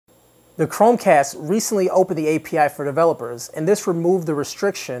The Chromecast recently opened the API for developers, and this removed the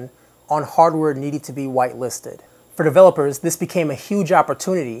restriction on hardware needing to be whitelisted. For developers, this became a huge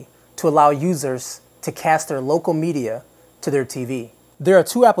opportunity to allow users to cast their local media to their TV. There are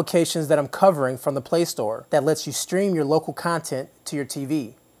two applications that I'm covering from the Play Store that lets you stream your local content to your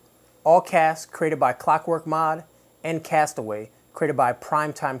TV. AllCast, created by Clockwork Mod, and Castaway, created by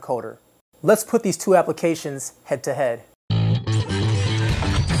Primetime Coder. Let's put these two applications head to head.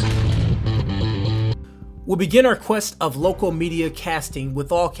 We'll begin our quest of local media casting with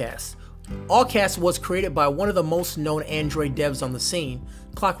AllCast. AllCast was created by one of the most known Android devs on the scene,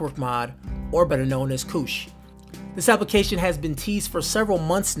 Clockwork Mod, or better known as Koosh. This application has been teased for several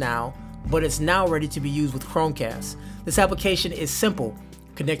months now, but it's now ready to be used with Chromecast. This application is simple.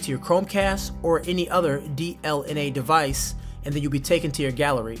 Connect to your Chromecast or any other DLNA device, and then you'll be taken to your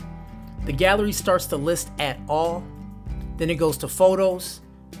gallery. The gallery starts to list at all, then it goes to photos,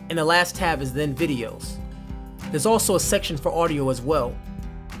 and the last tab is then videos. There's also a section for audio as well.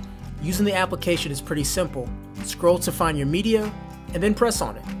 Using the application is pretty simple. Scroll to find your media, and then press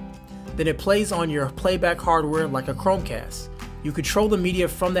on it. Then it plays on your playback hardware like a Chromecast. You control the media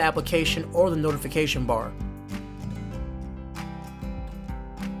from the application or the notification bar.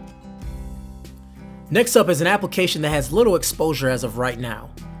 Next up is an application that has little exposure as of right now.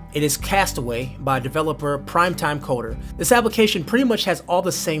 It is Castaway by developer Primetime Coder. This application pretty much has all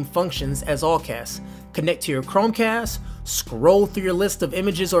the same functions as AllCast. Connect to your Chromecast, scroll through your list of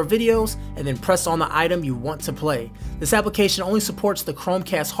images or videos, and then press on the item you want to play. This application only supports the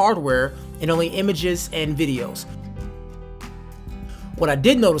Chromecast hardware and only images and videos. What I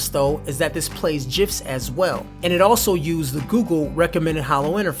did notice though is that this plays GIFs as well, and it also used the Google recommended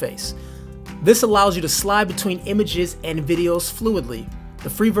Holo interface. This allows you to slide between images and videos fluidly. The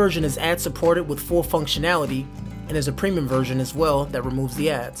free version is ad supported with full functionality, and there's a premium version as well that removes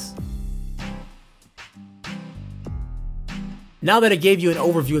the ads. Now that I gave you an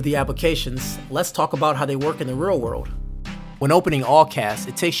overview of the applications, let's talk about how they work in the real world. When opening AllCast,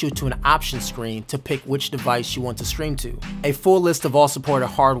 it takes you to an options screen to pick which device you want to stream to. A full list of all supported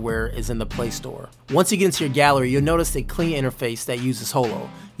hardware is in the Play Store. Once you get into your gallery, you'll notice a clean interface that uses Holo.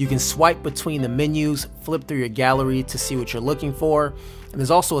 You can swipe between the menus, flip through your gallery to see what you're looking for, and there's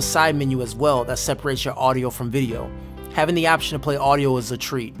also a side menu as well that separates your audio from video. Having the option to play audio is a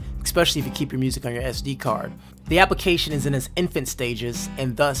treat, especially if you keep your music on your SD card. The application is in its infant stages,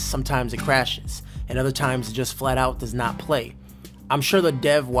 and thus sometimes it crashes, and other times it just flat out does not play. I'm sure the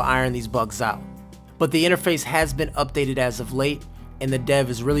dev will iron these bugs out. But the interface has been updated as of late, and the dev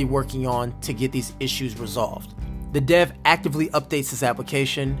is really working on to get these issues resolved. The dev actively updates this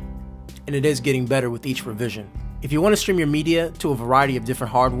application, and it is getting better with each revision. If you want to stream your media to a variety of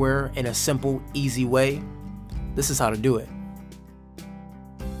different hardware in a simple, easy way, this is how to do it.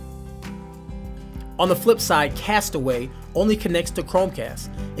 On the flip side, Castaway only connects to Chromecast.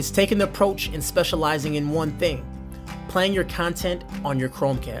 It's taken the approach in specializing in one thing, playing your content on your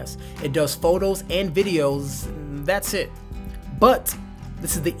Chromecast. It does photos and videos, that's it. But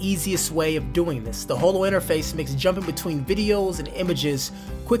this is the easiest way of doing this. The Holo interface makes jumping between videos and images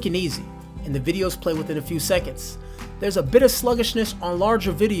quick and easy, and the videos play within a few seconds. There's a bit of sluggishness on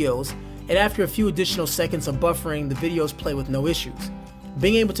larger videos, and after a few additional seconds of buffering, the videos play with no issues.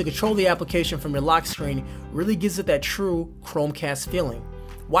 Being able to control the application from your lock screen really gives it that true Chromecast feeling.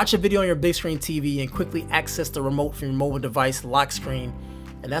 Watch a video on your big screen TV and quickly access the remote from your mobile device lock screen,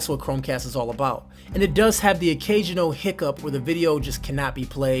 and that's what Chromecast is all about. And it does have the occasional hiccup where the video just cannot be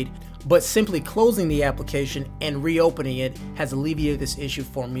played, but simply closing the application and reopening it has alleviated this issue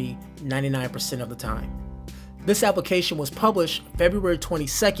for me 99% of the time. This application was published February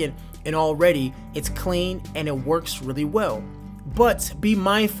 22nd, and already it's clean and it works really well. But be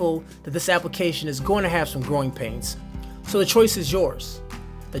mindful that this application is going to have some growing pains. So the choice is yours.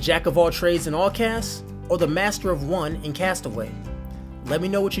 The jack of all trades in AllCast, or the master of one in Castaway. Let me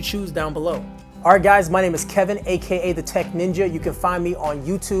know what you choose down below. Alright guys, my name is Kevin, aka the Tech Ninja. You can find me on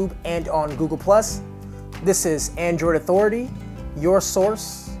YouTube and on Google+. This is Android Authority, your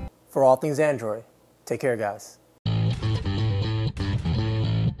source for all things Android. Take care guys.